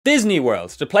Disney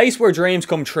World, the place where dreams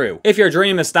come true. If your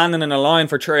dream is standing in a line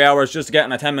for 3 hours just to get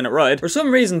on a 10-minute ride, for some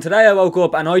reason today I woke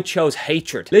up and I chose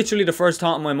hatred. Literally the first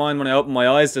thought in my mind when I opened my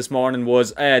eyes this morning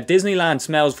was, Disneyland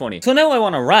smells funny. So now I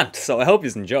want to rant, so I hope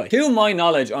you enjoy. To my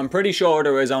knowledge, I'm pretty sure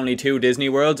there is only 2 Disney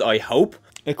Worlds, I hope.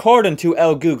 According to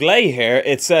El Google here,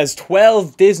 it says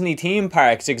 12 Disney theme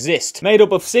parks exist, made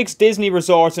up of 6 Disney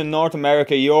resorts in North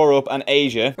America, Europe and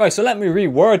Asia. Right, so let me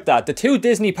reword that. The 2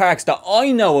 Disney parks that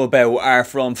I know about are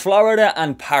from Florida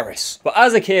and Paris. But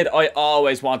as a kid, I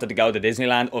always wanted to go to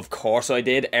Disneyland. Of course I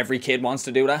did. Every kid wants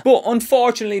to do that. But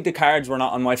unfortunately, the cards were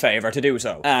not in my favor to do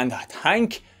so. And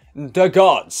thank the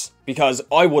gods, because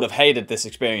I would have hated this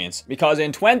experience. Because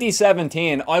in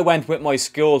 2017, I went with my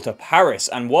school to Paris,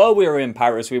 and while we were in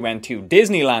Paris, we went to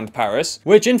Disneyland Paris,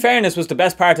 which in fairness was the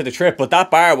best part of the trip, but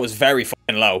that bar was very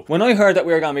fucking low. When I heard that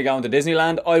we were going to be going to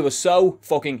Disneyland, I was so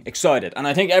fucking excited, and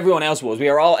I think everyone else was. We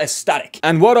were all ecstatic.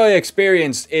 And what I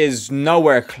experienced is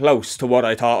nowhere close to what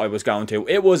I thought I was going to.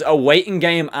 It was a waiting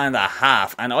game and a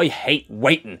half, and I hate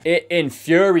waiting. It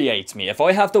infuriates me. If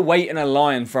I have to wait in a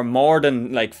line for more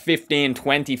than like 15,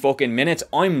 20 fucking minutes,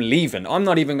 I'm leaving. I'm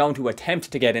not even going to attempt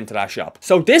to get into that shop.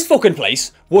 So this fucking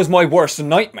place was my worst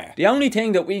nightmare. The only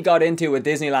thing that we got into at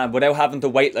Disneyland without having to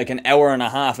wait like an hour and a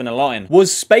half in a line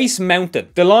was Space Mountain.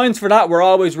 The lines for that were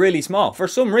always really small for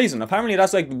some reason. Apparently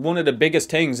that's like one of the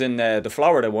biggest things in the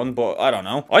Florida one, but I don't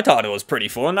know. I thought it was pretty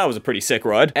fun. That was a pretty sick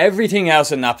ride. Everything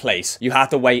else in that place, you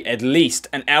had to wait at least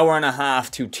an hour and a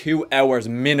half to 2 hours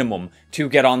minimum to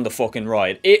get on the fucking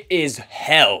ride. It is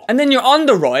hell. And then you're on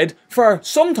the ride for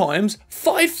sometimes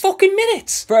 5 fucking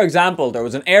minutes. For example, there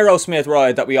was an Aerosmith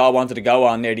ride that we all wanted to go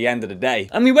on near the end of the day.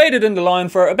 And we waited in the line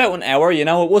for about an hour, you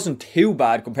know, it wasn't too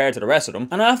bad compared to the rest of them.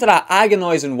 And after that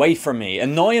agonizing wait for me,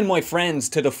 annoying my friends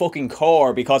to the fucking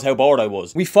core because how bored I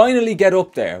was, we finally get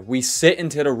up there. We sit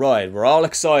into the ride. We're all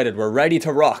excited. We're ready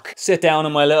to rock. Sit down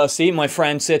in my little seat. My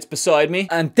friend sits beside me.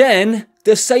 And then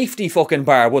the safety fucking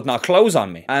bar would not close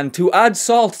on me. And to add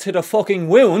salt to the fucking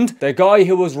wound, the guy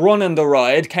who was running the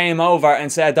ride came over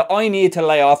and said that I need to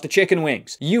lay off the chicken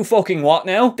wings. You fucking what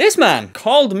now? This man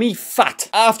called me fat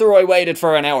after I waited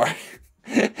for an hour.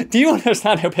 Do you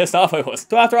understand how pissed off I was?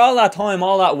 So after all that time,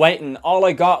 all that waiting, all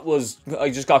I got was,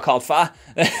 I just got called fat.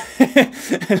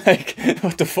 Like,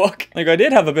 what the fuck? Like, I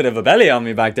did have a bit of a belly on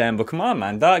me back then, but come on,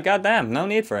 man. Goddamn, no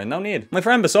need for it, no need. My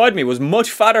friend beside me was much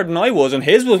fatter than I was, and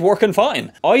his was working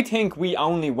fine. I think we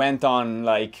only went on,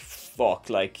 like,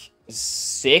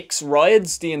 6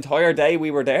 rides the entire day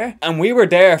we were there. And we were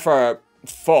there for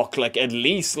like at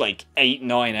least like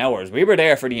 8-9 hours. We were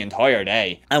there for the entire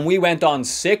day and we went on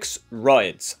 6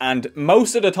 rides, and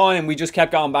most of the time we just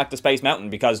kept going back to Space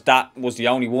Mountain because that was the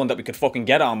only one that we could fucking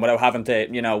get on without having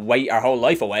to, you know, wait our whole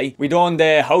life away. We done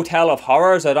the Hotel of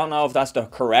Horrors. I don't know if that's the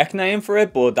correct name for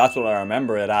it, but that's what I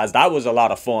remember it as. That was a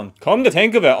lot of fun. Come to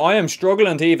think of it, I am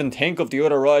struggling to even think of the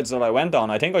other rides that I went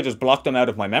on. I think I just blocked them out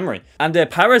of my memory. And the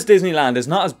Paris Disneyland is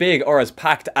not as big or as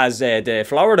packed as the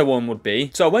Florida one would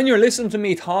be. So when you're listening to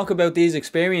me talk about these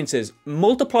experiences,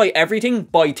 multiply everything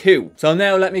by 2. So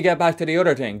now let me get back to the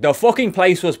other thing. The fucking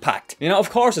place was packed. You know, of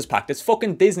course it's packed. It's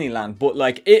fucking Disneyland, but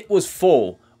like it was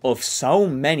full of so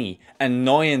many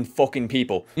annoying fucking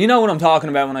people. You know what I'm talking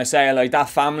about when I say like that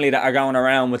family that are going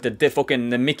around with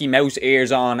the Mickey Mouse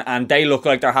ears on, and they look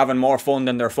like they're having more fun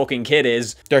than their fucking kid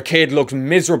is. Their kid looks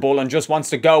miserable and just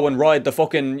wants to go and ride the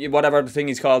fucking whatever the thing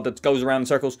is called that goes around in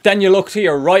circles. Then you look to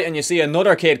your right and you see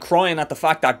another kid crying at the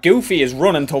fact that Goofy is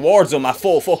running towards them at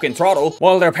full fucking throttle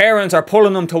while their parents are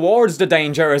pulling them towards the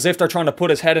danger as if they're trying to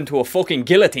put his head into a fucking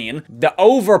guillotine. The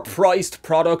overpriced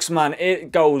products, man,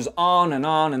 it goes on and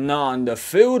on and on. The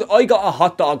food, I got a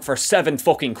hot dog for 7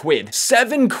 fucking quid.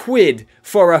 7 quid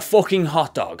for a fucking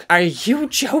hot dog. Are you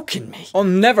joking me? I'll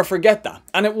never forget that.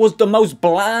 And it was the most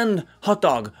bland hot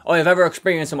dog I have ever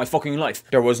experienced in my fucking life.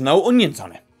 There was no onions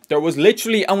on it. There was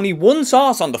literally only 1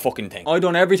 sauce on the fucking thing. I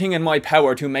done everything in my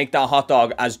power to make that hot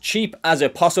dog as cheap as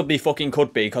it possibly fucking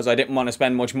could be because I didn't want to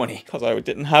spend much money because I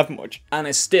didn't have much. And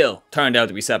it still turned out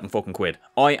to be 7 fucking quid.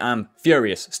 I am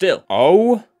furious still.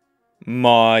 Oh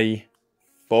my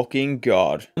fucking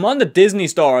god. I'm on the Disney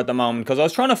store at the moment because I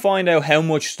was trying to find out how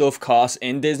much stuff costs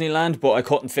in Disneyland, but I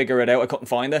couldn't figure it out. I couldn't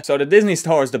find it. So the Disney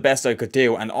store is the best I could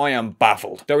do, and I am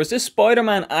baffled. There was this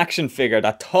Spider-Man action figure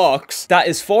that talks that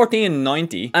is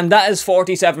 $14.90, and that is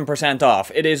 47% off.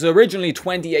 It is originally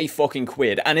 28 fucking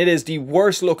quid, and it is the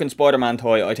worst looking Spider-Man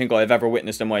toy I think I've ever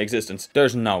witnessed in my existence.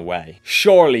 There's no way.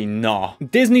 Surely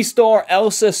not. Disney store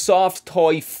Elsa soft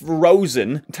toy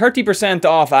Frozen, 30%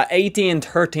 off at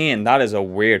 $18.13. That is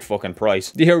a weird fucking price.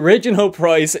 The original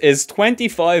price is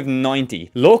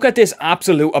 $25.90. Look at this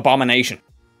absolute abomination.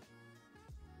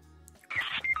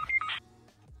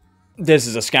 This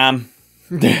is a scam.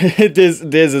 This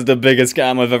is the biggest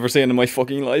scam I've ever seen in my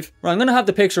fucking life. Right, I'm gonna have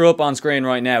the picture up on screen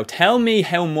right now. Tell me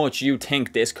how much you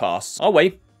think this costs. Oh,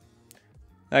 wait.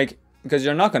 Like, because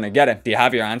you're not gonna get it. Do you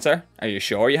have your answer? Are you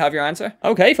sure you have your answer?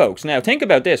 Okay, folks, now think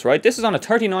about this, right? This is on a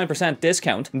 39%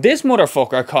 discount. This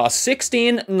motherfucker costs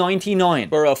 $16.99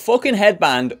 for a fucking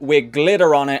headband with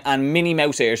glitter on it and Minnie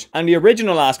Mouse ears. And the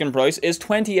original asking price is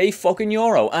 28 fucking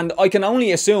euro. And I can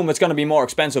only assume it's gonna be more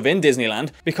expensive in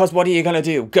Disneyland, because what are you gonna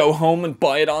do? Go home and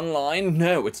buy it online?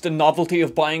 No, it's the novelty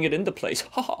of buying it in the place.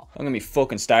 Haha. I'm gonna be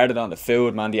fucking started on the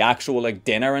food, man. The actual, like,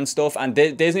 dinner and stuff. And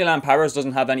Disneyland Paris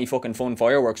doesn't have any fucking fun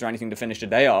fireworks or anything to finish the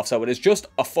day off, so it is just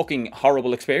a fucking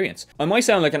horrible experience. I might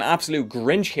sound like an absolute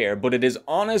Grinch here, but it is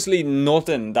honestly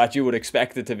nothing that you would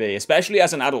expect it to be, especially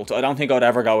as an adult. I don't think I'd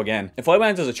ever go again. If I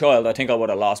went as a child, I think I would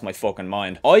have lost my fucking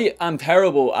mind. I am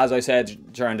terrible, as I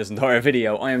said during this entire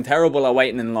video, I am terrible at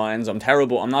waiting in lines. I'm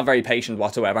terrible. I'm not very patient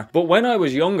whatsoever. But when I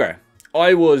was younger,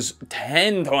 I was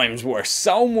 10 times worse,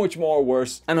 so much more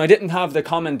worse, and I didn't have the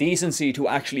common decency to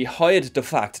actually hide the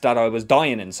fact that I was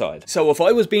dying inside. So if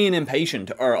I was being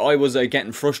impatient, or I was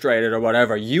getting frustrated or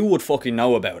whatever, you would fucking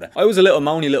know about it. I was a little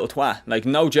moany little twat, like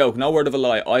no joke, no word of a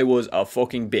lie, I was a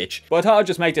fucking bitch. But I thought I'd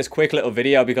just make this quick little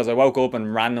video because I woke up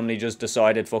and randomly just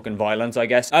decided fucking violence, I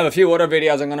guess. I have a few other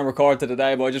videos I'm going to record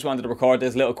today, but I just wanted to record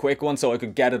this little quick one so I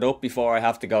could get it up before I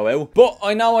have to go out. But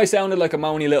I know I sounded like a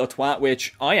moany little twat,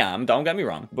 which I am, don't get me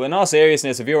wrong. But in all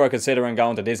seriousness, if you are considering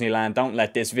going to Disneyland, don't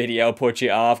let this video put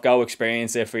you off. Go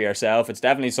experience it for yourself. It's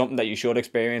definitely something that you should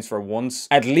experience for once.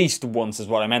 At least once is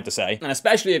what I meant to say. And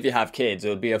especially if you have kids, it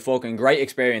would be a fucking great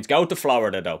experience. Go to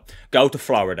Florida though. Go to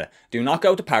Florida. Do not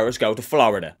go to Paris, go to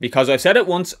Florida. Because I've said it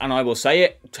once and I will say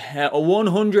it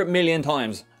 100 million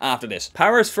times after this.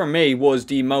 Paris for me was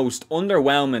the most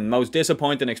underwhelming, most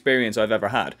disappointing experience I've ever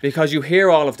had. Because you hear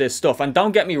all of this stuff, and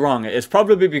don't get me wrong, it's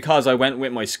probably because I went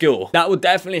with my school. That would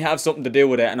definitely have something to do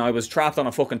with it, and I was trapped on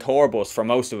a fucking tour bus for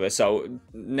most of it, so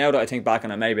now that I think back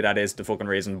on it, maybe that is the fucking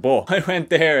reason. But I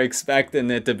went there expecting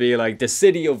it to be like the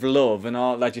city of love and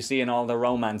all that you see in all the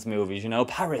romance movies, you know,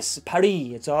 Paris,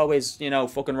 it's always, you know,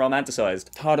 fucking romanticized.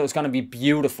 Thought it was gonna be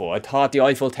beautiful. I thought the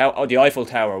Eiffel Tower, oh, the Eiffel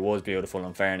Tower was beautiful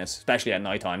in fairness, especially at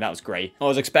night time. That was great. I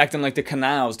was expecting like the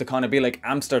canals to kind of be like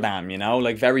Amsterdam, you know,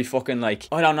 like very fucking like,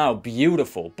 I don't know,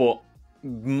 beautiful, but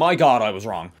my god, I was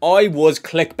wrong. I was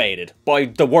clickbaited by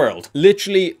the world.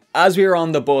 Literally, as we were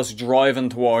on the bus driving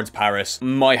towards Paris,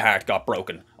 my heart got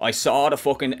broken. I saw the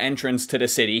fucking entrance to the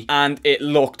city and it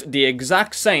looked the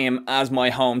exact same as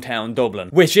my hometown Dublin,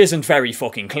 which isn't very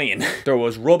fucking clean. There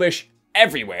was rubbish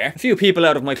everywhere. A few people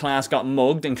out of my class got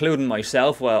mugged, including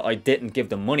myself. Well, I didn't give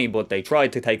them money, but they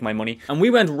tried to take my money. And we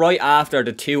went right after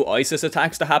the 2 ISIS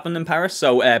attacks that happened in Paris,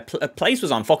 so a place was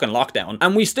on fucking lockdown,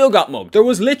 and we still got mugged. There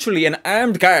was literally an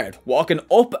armed guard walking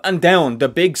up and down the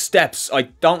big steps, I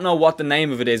don't know what the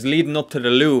name of it is, leading up to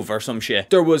the Louvre or some shit.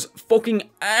 There was fucking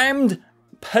armed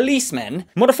policemen.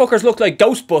 Motherfuckers looked like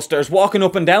Ghostbusters walking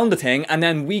up and down the thing, and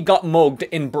then we got mugged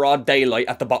in broad daylight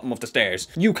at the bottom of the stairs.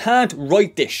 You can't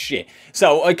write this shit.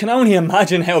 So I can only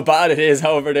imagine how bad it is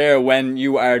over there when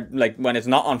you are, like, when it's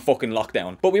not on fucking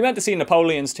lockdown. But we went to see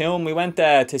Napoleon's tomb. We went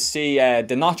to see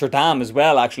the Notre Dame as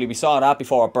well, actually. We saw that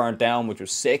before it burnt down, which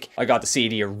was sick. I got to see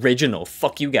the original.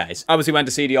 Fuck you guys. Obviously went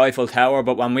to see the Eiffel Tower,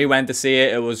 but when we went to see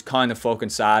it, it was kind of fucking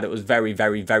sad. It was very,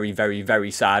 very, very, very,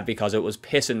 very sad because it was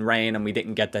pissing rain and we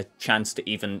didn't get the chance to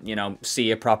even, you know,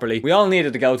 see it properly. We all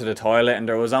needed to go to the toilet and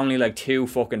there was only like 2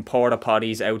 fucking porta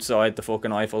potties outside the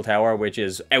fucking Eiffel Tower, which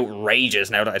is outrageous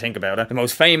now that I think about it. The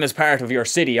most famous part of your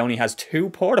city only has 2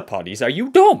 porta potties. Are you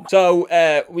dumb? So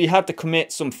we had to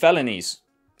commit some felonies.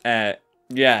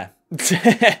 Yeah.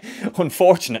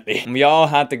 Unfortunately, we all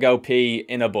had to go pee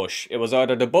in a bush. It was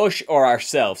either the bush or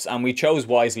ourselves, and we chose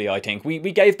wisely, I think. We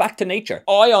gave back to nature.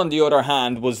 I, on the other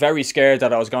hand, was very scared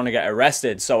that I was going to get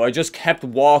arrested, so I just kept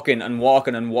walking and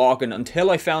walking and walking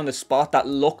until I found a spot that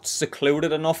looked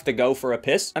secluded enough to go for a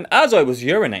piss. And as I was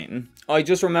urinating, I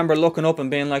just remember looking up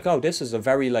and being like, oh, this is a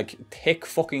very, like, thick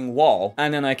fucking wall.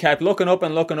 And then I kept looking up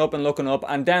and looking up and looking up,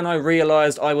 and then I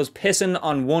realized I was pissing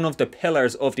on one of the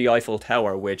pillars of the Eiffel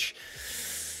Tower, which...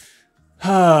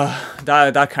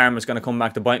 that karma's gonna come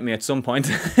back to bite me at some point.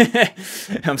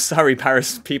 I'm sorry,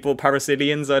 Paris people,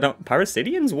 Parisidians,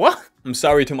 Parisidians? What? I'm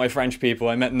sorry to my French people,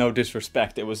 I meant no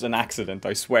disrespect. It was an accident,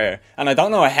 I swear. And I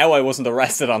don't know how I wasn't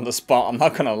arrested on the spot, I'm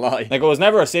not gonna lie. Like, it was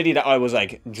never a city that I was,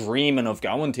 like, dreaming of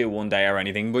going to one day or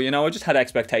anything, but, you know, I just had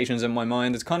expectations in my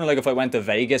mind. It's kind of like if I went to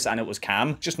Vegas and it was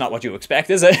calm. Just not what you expect,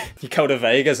 is it? You go to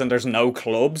Vegas and there's no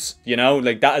clubs, you know?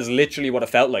 Like, that is literally what it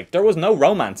felt like. There was no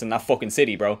romance in that fucking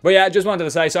city, bro. But yeah, I just wanted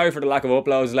to say sorry for the lack of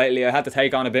uploads lately. I had to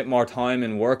take on a bit more time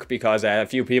in work because a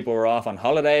few people were off on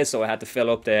holidays, so I had to fill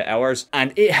up the hours.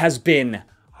 And it has been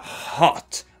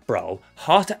hot, bro.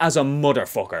 Hot as a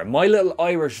motherfucker. My little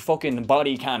Irish fucking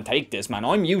body can't take this, man.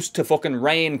 I'm used to fucking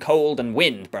rain, cold, and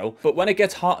wind, bro. But when it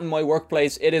gets hot in my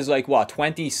workplace, it is like, what,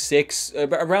 26,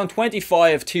 around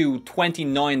 25 to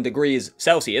 29 degrees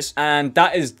Celsius. And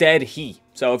that is dead heat.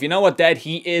 So if you know what dead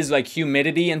heat is, like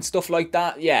humidity and stuff like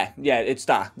that, yeah, it's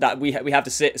that we have to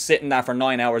sit in that for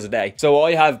 9 hours a day. So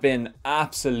I have been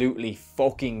absolutely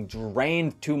fucking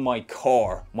drained to my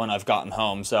core when I've gotten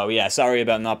home. So yeah, sorry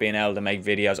about not being able to make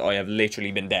videos. I have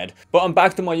literally been dead. But I'm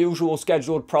back to my usual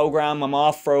scheduled program. I'm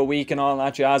off for a week and all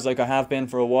that jazz, like I have been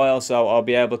for a while. So I'll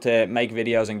be able to make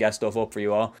videos and get stuff up for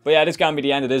you all. But yeah, this is gonna be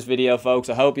the end of this video, folks.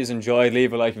 I hope you enjoyed.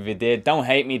 Leave a like if you did. Don't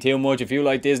hate me too much. If you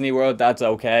like Disney World, that's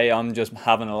okay. I'm just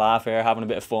having a laugh here, having a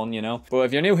bit of fun, you know. But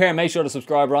if you're new here, make sure to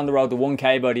subscribe. We're on the road to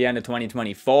 1K by the end of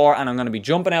 2024, and I'm going to be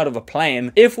jumping out of a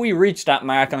plane if we reach that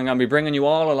mark, and I'm going to be bringing you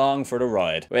all along for the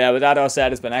ride. But yeah, with that all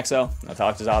said, it's been Exo. I'll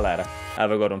talk to you all later.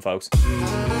 Have a good one, folks.